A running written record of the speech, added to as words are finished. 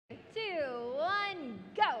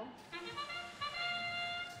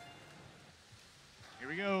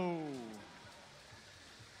we go.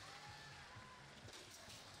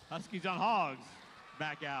 Huskies on Hogs,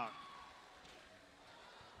 back out.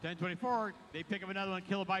 10-24, they pick up another one,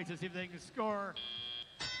 Kilobytes, to see if they can score.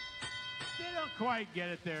 They don't quite get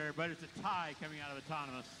it there, but it's a tie coming out of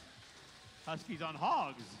Autonomous. Huskies on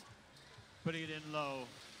Hogs, putting it in low.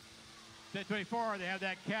 10-24, they have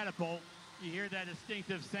that catapult. You hear that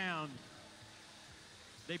distinctive sound.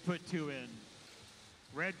 They put 2 in.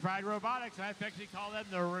 Red Pride Robotics, I affectionately call them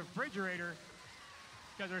the refrigerator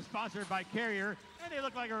because they're sponsored by Carrier, and they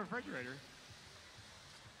look like a refrigerator.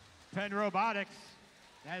 Penn Robotics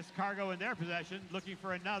has cargo in their possession, looking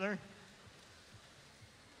for another.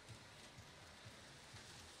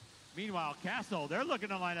 Meanwhile, Castle, they're looking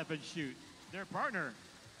to line up and shoot. Their partner,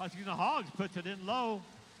 Huskies and Hogs, puts it in low.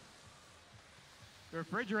 The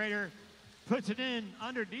refrigerator puts it in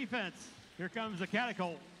under defense. Here comes the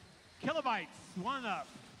catapult. Kilobytes, 1 up.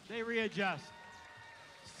 They readjust.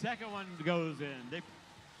 Second one goes in. They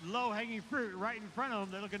low-hanging fruit right in front of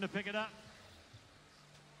them. They're looking to pick it up.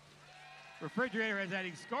 Refrigerator is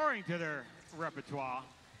adding scoring to their repertoire.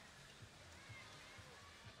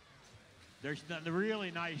 There's a really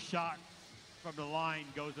nice shot from the line,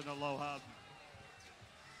 goes in the low hub.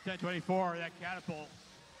 10-24, that catapult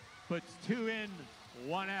puts 2 in,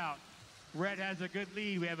 1 out. Red has a good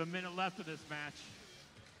lead. We have a minute left of this match.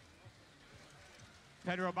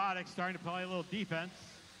 Penn Robotics starting to play a little defense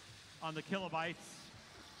on the Kilobytes.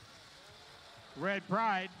 Red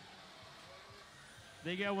Pride,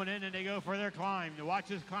 they get one in and they go for their climb. To watch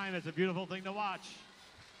this climb, it's a beautiful thing to watch.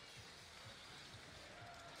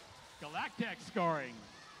 Galactic scoring,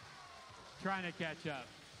 trying to catch up.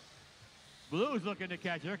 Blue's looking to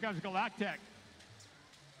catch. Here comes Galactic.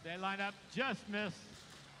 They line up, just miss.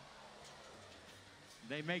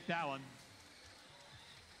 They make that one.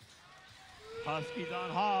 Huskies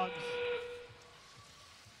on Hogs.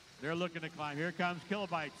 They're looking to climb. Here comes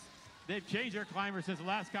Kilobytes. They've changed their climber since the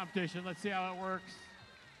last competition. Let's see how it works.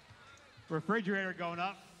 Refrigerator going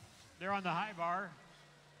up. They're on the high bar.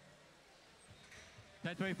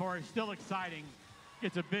 10-24 is still exciting.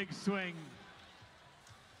 Gets a big swing.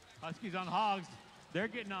 Huskies on Hogs. They're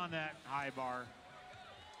getting on that high bar.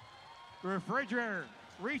 The refrigerator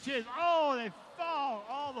reaches. Oh, they fall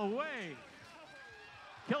all the way.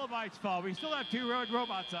 Kilobytes fall. We still have 2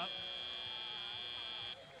 robots up.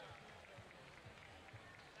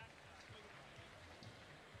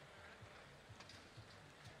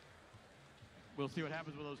 We'll see what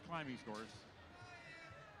happens with those climbing scores.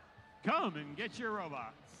 Come and get your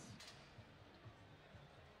robots.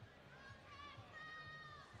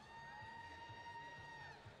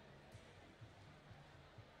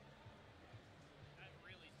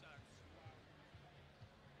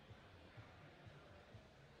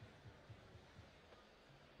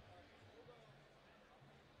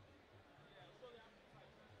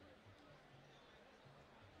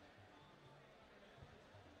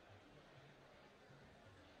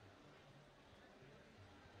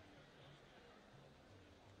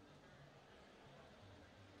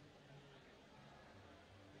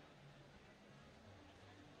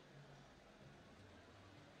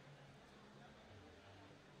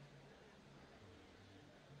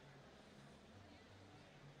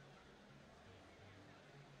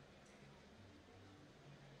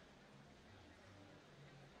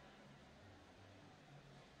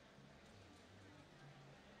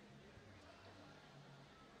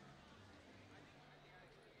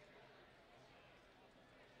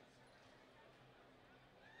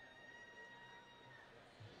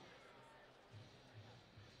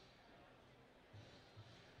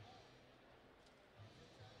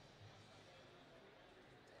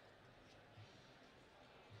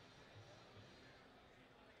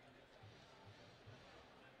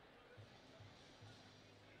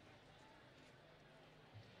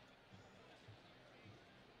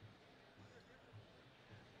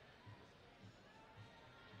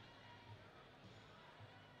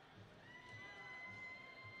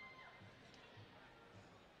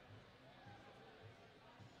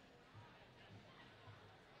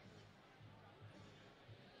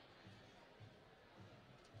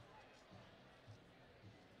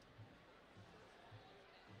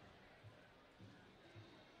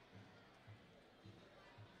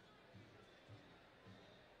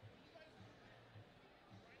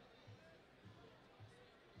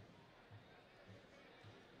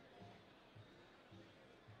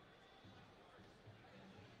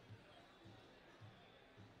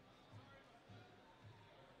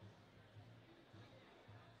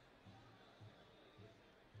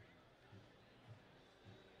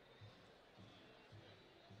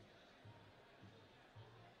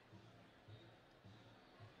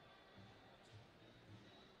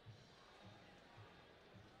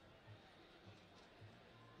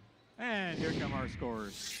 And here come our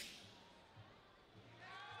scores.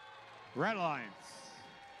 Red Alliance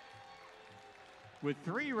with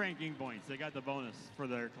 3 ranking points. They got the bonus for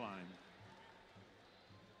their climb.